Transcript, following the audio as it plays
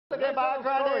Get by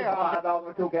right there. Hot dog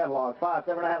with 2 catalogs. 5,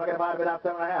 7.5. I get a 5, out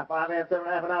 7.5. 5 and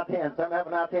 7.5 and out 10. 7.5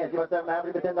 and out 10. You want 7.5?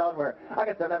 You get $10 worth. I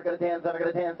get 7.5. I get a 10. 7. I get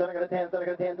a 10. 7. I get a 10. 7. I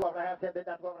get a 10. 12.5. 10. 10.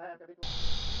 12.5.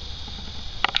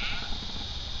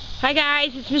 Hi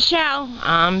guys, it's Michelle.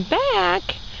 I'm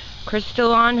back. Chris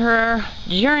still on her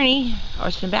journey,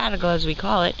 or sabbatical as we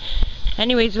call it.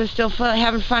 Anyways, we're still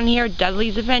having fun here at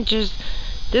Dudley's Adventures.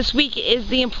 This week is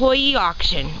the employee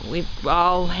auction. We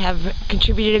all have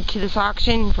contributed to this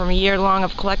auction from a year long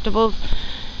of collectibles.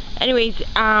 Anyways,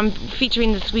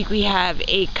 featuring this week we have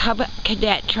a Cub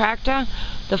Cadet tractor,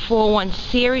 the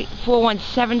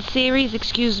 417 series,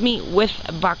 with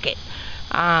a bucket.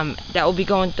 That will be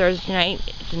going Thursday night.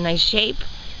 It's in nice shape.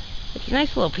 It's a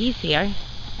nice little piece here.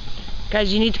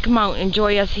 Guys, you need to come out and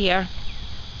enjoy us here.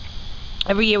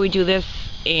 Every year we do this,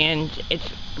 and it's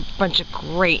a bunch of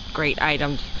great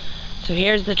items. So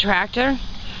here's the tractor.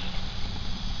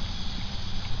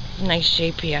 Nice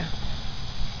shape here.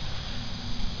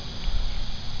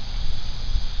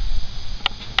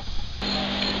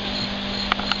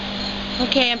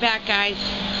 Okay, I'm back, guys.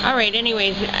 Alright,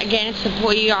 anyways, again, it's the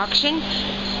employee auction.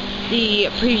 The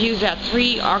preview's at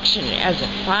 3, auction as at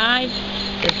 5.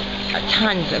 There's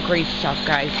tons of great stuff,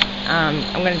 guys. I'm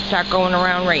going to start going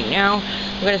around right now.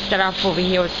 I'm going to start off over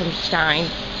here with some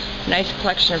steins. Nice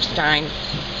collection of steins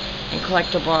and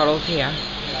collector bottles here.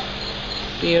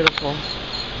 Beautiful.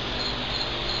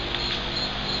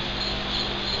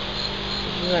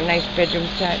 This is a nice bedroom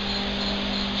set.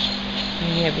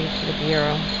 And here, these are the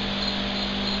bureau.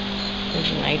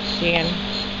 There's a nightstand.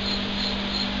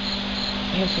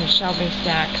 Here's some shelving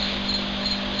stacks.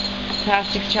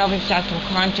 Plastic shelving stacks, some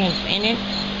contents in it.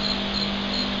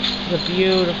 There's a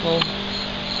beautiful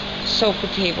sofa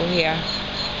table here.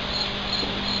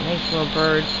 Nice little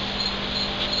bird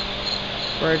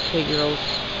figurines.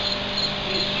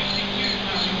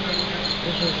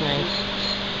 This is nice.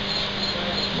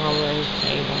 Marble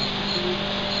table.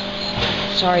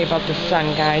 Sorry about the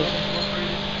sun, guys.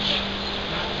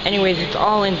 Anyways, it's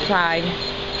all inside.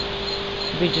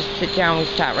 We just sit down, we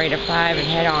start right at 5 and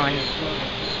head on.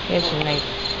 Here's some nice.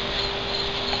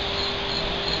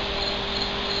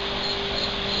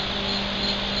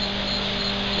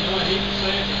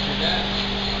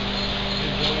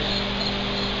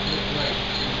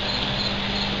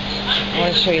 I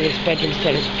want to show you this bedroom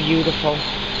set. It's beautiful.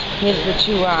 Here's the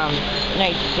 2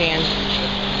 nightstands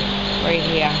right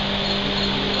here.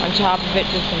 On top of it,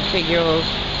 there's some figures.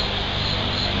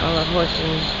 All the horse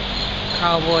and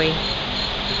cowboy.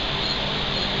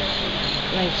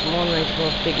 Nice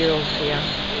little figures here.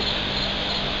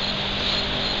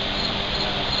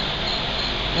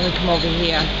 Then we come over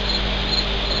here.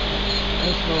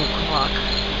 Nice little clock.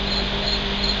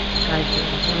 Guys, this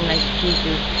is some nice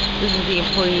pieces. This is the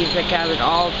employees that gathered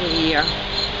all through the year.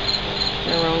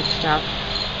 Their own stuff.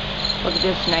 Look at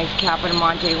this nice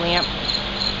Capodimonte lamp.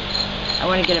 I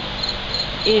want to get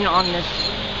in on this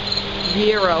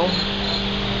bureau.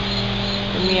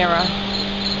 The mirror.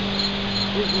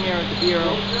 Here's the mirror at the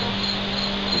bureau.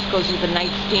 This goes with the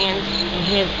nightstand. And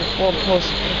here's the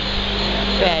 4-post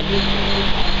bed.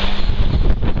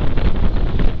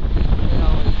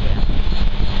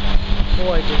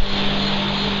 Gorgeous.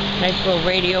 Nice little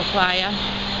radio flyer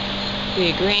for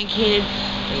your grandkids,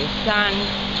 for your son.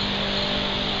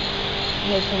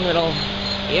 Here's some little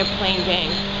airplane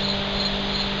things.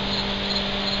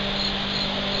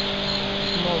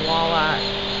 Some more wall art.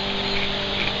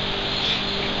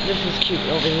 This is cute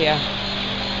over here.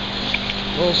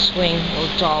 Little swing,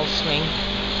 little doll swing.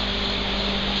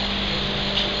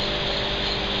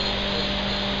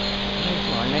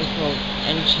 Nice little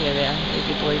end chair there,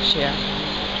 baby boy chair.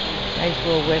 Nice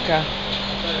little wicker.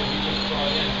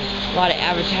 A lot of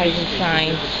advertising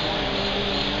signs.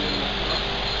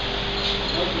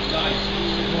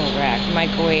 Little rack,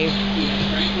 microwave.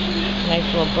 Nice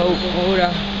little boat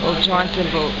motor. Oh, Johnson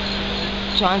boat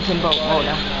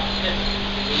motor.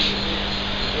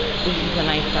 This is a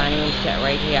nice dining room set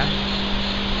right here.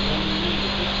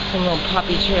 Some little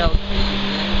poppy trail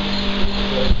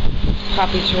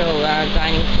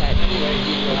dining set.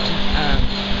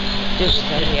 Dish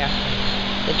set here.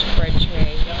 The bread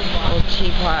tray. Little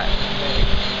teapot.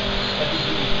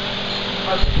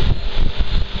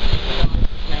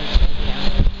 Nice right here.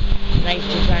 Nice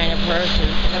designer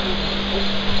purses.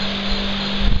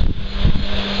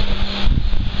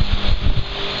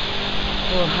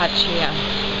 Little hot chair.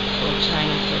 Little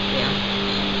china set there.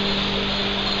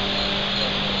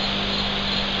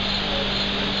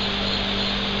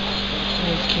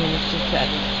 Nice canister set.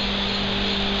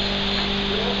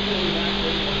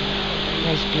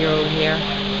 Nice bureau here.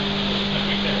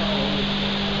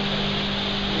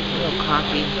 Little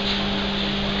coffee.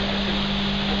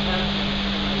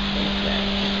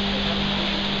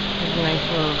 There's a nice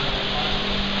little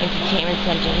entertainment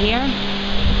center here.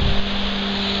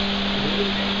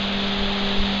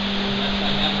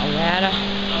 A ladder.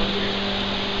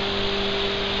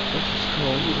 This is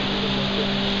cool.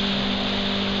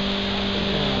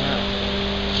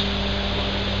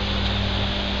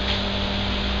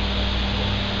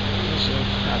 Visual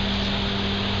cups.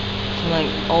 Some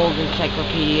like old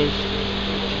encyclopedias.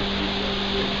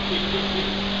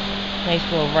 Nice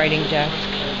little writing desk.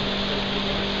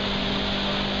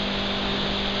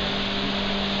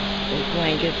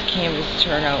 Blankets, canvas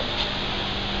turnout.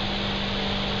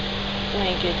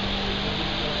 Blankets.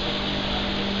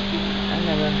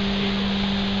 Another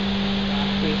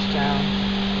freestyle.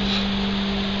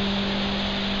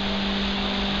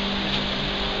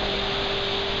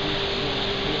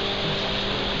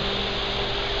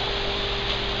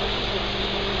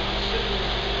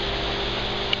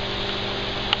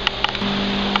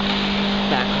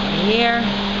 Back on here.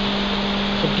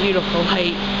 It's a beautiful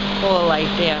light, full of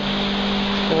light there.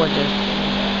 Gorgeous.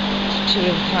 Two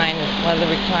leather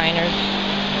recliners.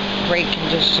 Great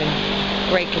condition.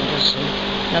 Great condition.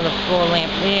 Another floor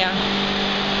lamp there.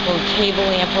 Little table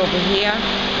lamp over here.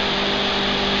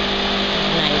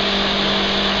 Nice.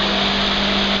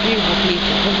 Beautiful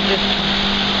pieces. Look at this.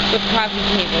 Good coffee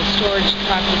table. Storage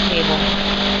coffee table.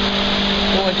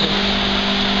 Gorgeous.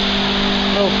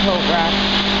 Little coat rack.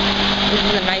 This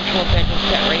is a nice little bedroom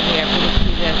set right here. If you can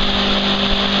see this.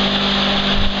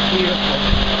 Beautiful.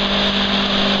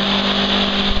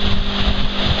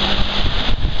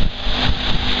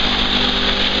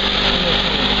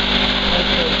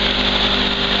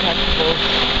 Collectibles.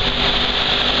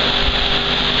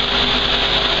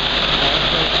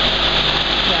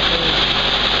 Japanese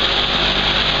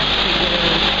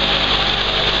figurines.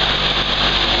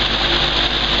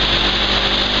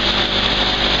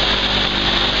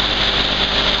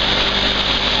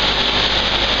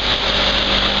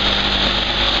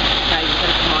 Guys, you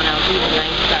gotta come on out. These are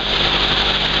nice stuff.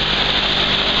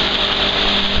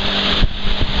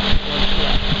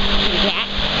 See that?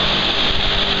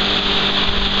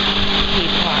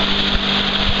 Teapot.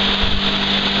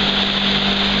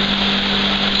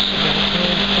 Sugar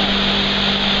cane set.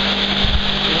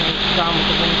 Nice gum with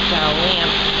the wind style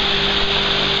lamp.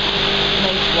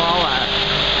 Nice wall art.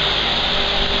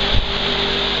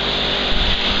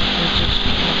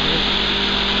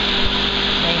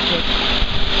 Blankets.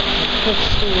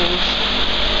 Footstools.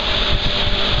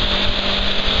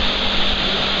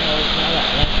 There's another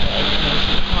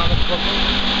nice comic book.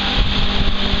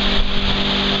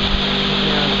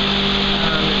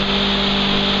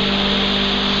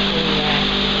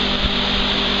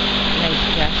 Nice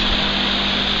desk.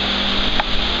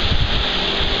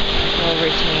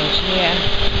 Overhang chair.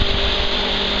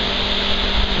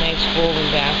 Nice woven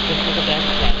basket. Look at that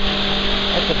set.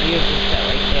 That's a beautiful set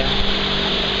right there.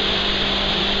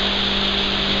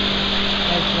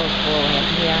 Nice little floor lamp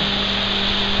here.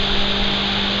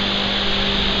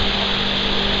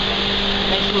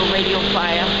 Nice little radio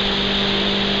fire.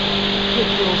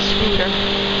 Kid's little scooter.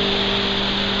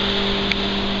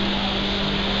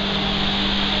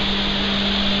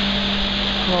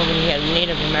 Over here,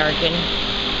 Native American.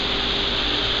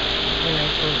 A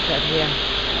nice little set here.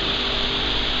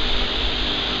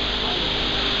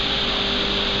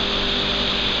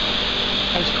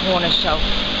 Nice corner shelf.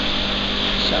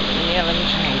 Yeah, let me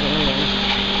try and get in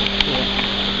here.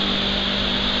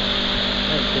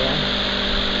 Right there.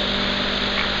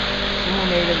 Some more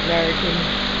Native American.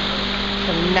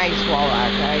 Some nice wall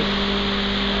art, guys.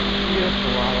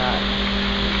 Beautiful wall art.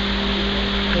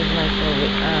 There's a nice little,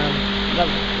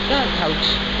 not a couch.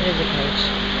 It is a couch.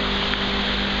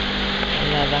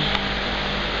 Another.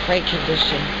 Great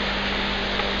condition.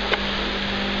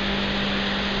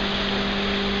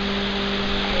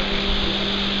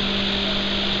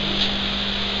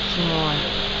 Some more.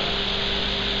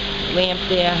 Lamp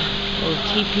there. Little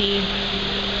teepee.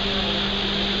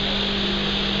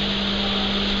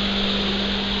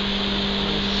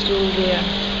 Stool there.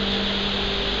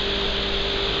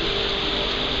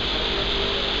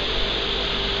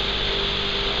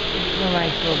 A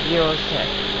nice little bureau set.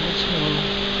 Between a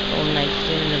little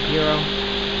nightstand and a bureau.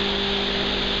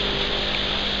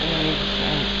 And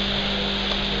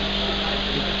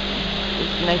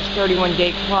it's a nice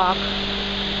 31-day clock.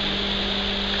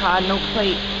 Cardinal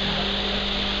plate.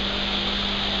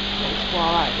 Nice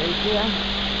wall art right there.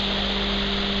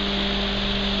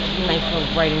 There's a nice little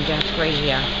writing desk right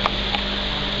here.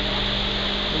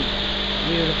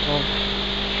 Beautiful.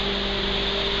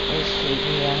 Let's see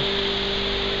here.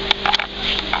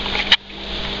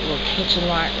 Little kitchen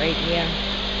lot right here.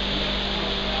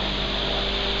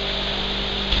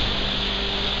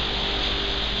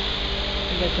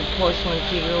 We got some porcelain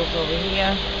cereals over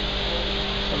here.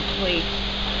 Some plates.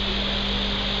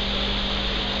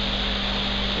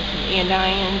 There's some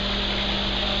andirons.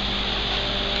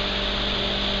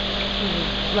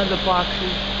 Leather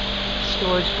boxes.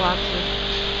 Storage boxes.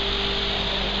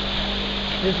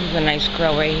 This is a nice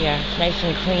grill right here. It's nice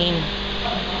and clean.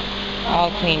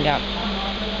 All cleaned up.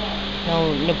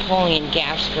 No Napoleon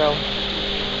gas grill.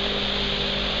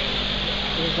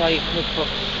 Here's all your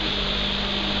cookbooks.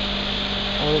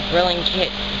 A little grilling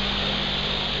kit.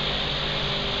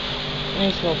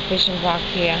 Nice little fishing box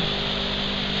here.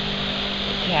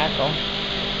 Tackle.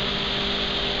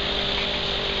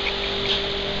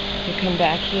 You come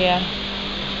back here.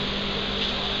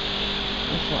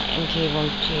 This little end table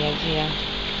and chairs here.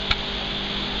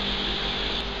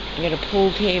 You got a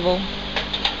pool table.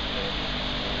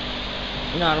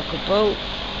 Nautical boat.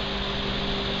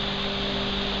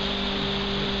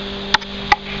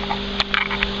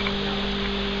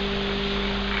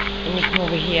 And you come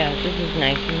over here. This is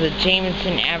nice. This is a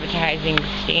Jameson advertising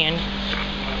stand.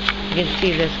 You can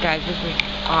see this, guys. This is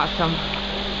awesome.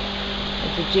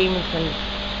 It's a Jameson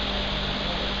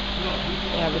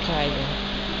advertising.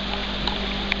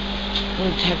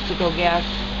 Little Texaco gas.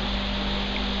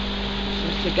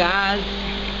 Some cigars.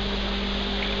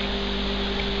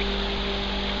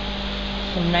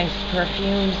 Some nice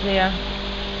perfumes there.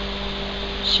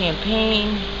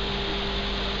 Champagne.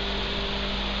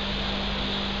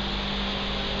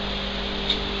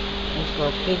 Nice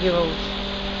little figurals.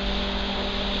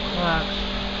 Clocks.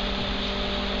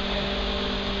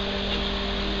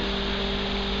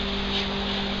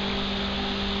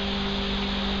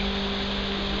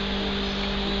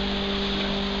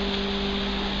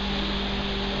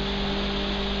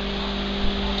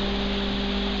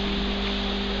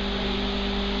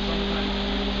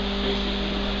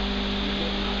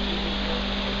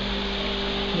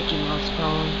 Mickey Mouse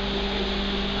phone.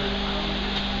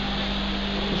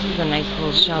 This is a nice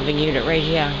little shelving unit right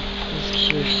here. This is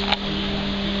cute.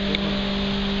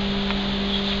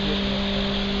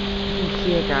 You can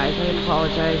see it, guys. I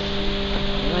apologize.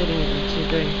 The lighting isn't too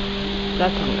good.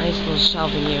 That's a nice little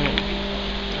shelving unit.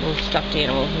 Little stuffed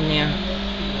animals in there.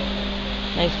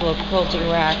 Nice little quilting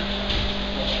rack.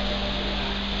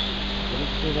 You can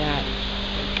see that.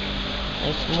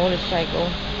 Nice motorcycle.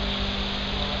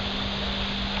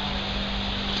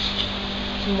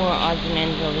 Some more odds and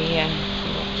ends over here.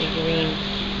 Some more figurines.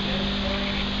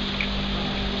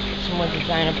 Some more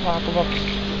designer pocketbooks.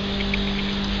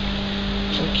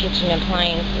 Some kitchen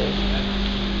appliances.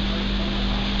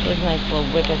 There's a nice little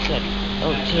wicker set,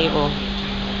 little table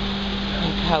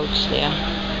and couch there.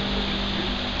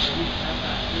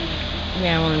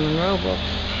 Marilyn Monroe books.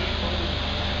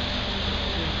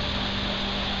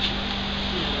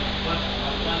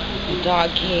 A dog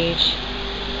cage.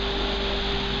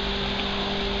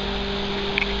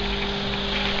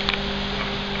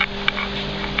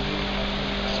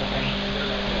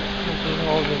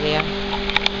 Over there.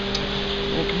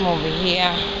 And come over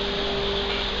here.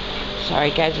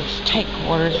 Sorry guys, it's tight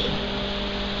quarters.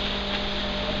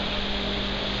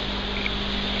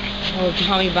 Little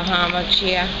Tommy Bahama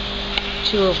chair.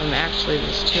 Two of them actually,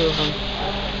 there's two of them.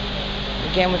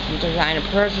 Again with some designer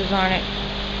purses on it.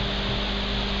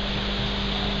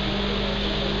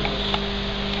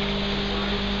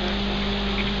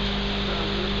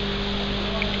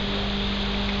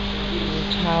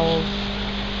 Little towels.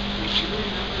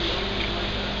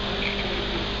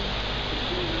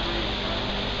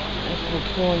 Nice little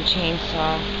pull and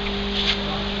chainsaw.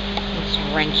 Nice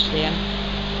wrench there.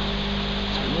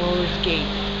 Some roller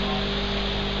skates.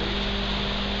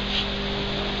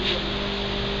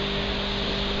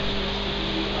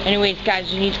 Anyways,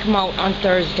 guys, you need to come out on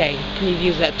Thursday.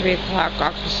 Previews at 3 o'clock.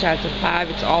 Auction starts at 5.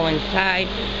 It's all inside.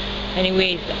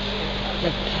 Anyways,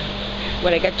 that's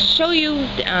what I got to show you.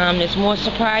 There's more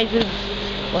surprises.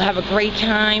 We'll have a great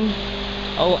time.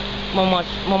 Oh,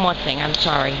 one more thing. I'm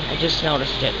sorry. I just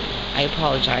noticed it. I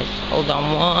apologize. Hold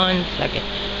on one second.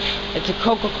 It's a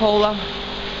Coca-Cola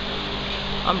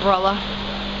umbrella.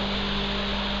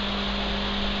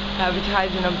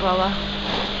 Advertising umbrella.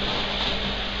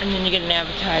 And then you get an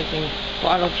advertising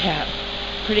bottle cap.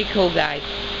 Pretty cool, guys.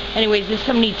 Anyways, there's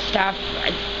some neat stuff.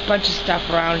 A bunch of stuff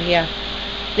around here.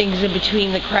 Things in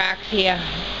between the cracks here.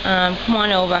 Come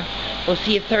on over. We'll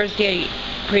see you Thursday.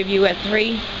 Preview at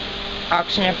 3.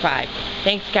 Auction at 5.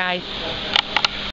 Thanks, guys.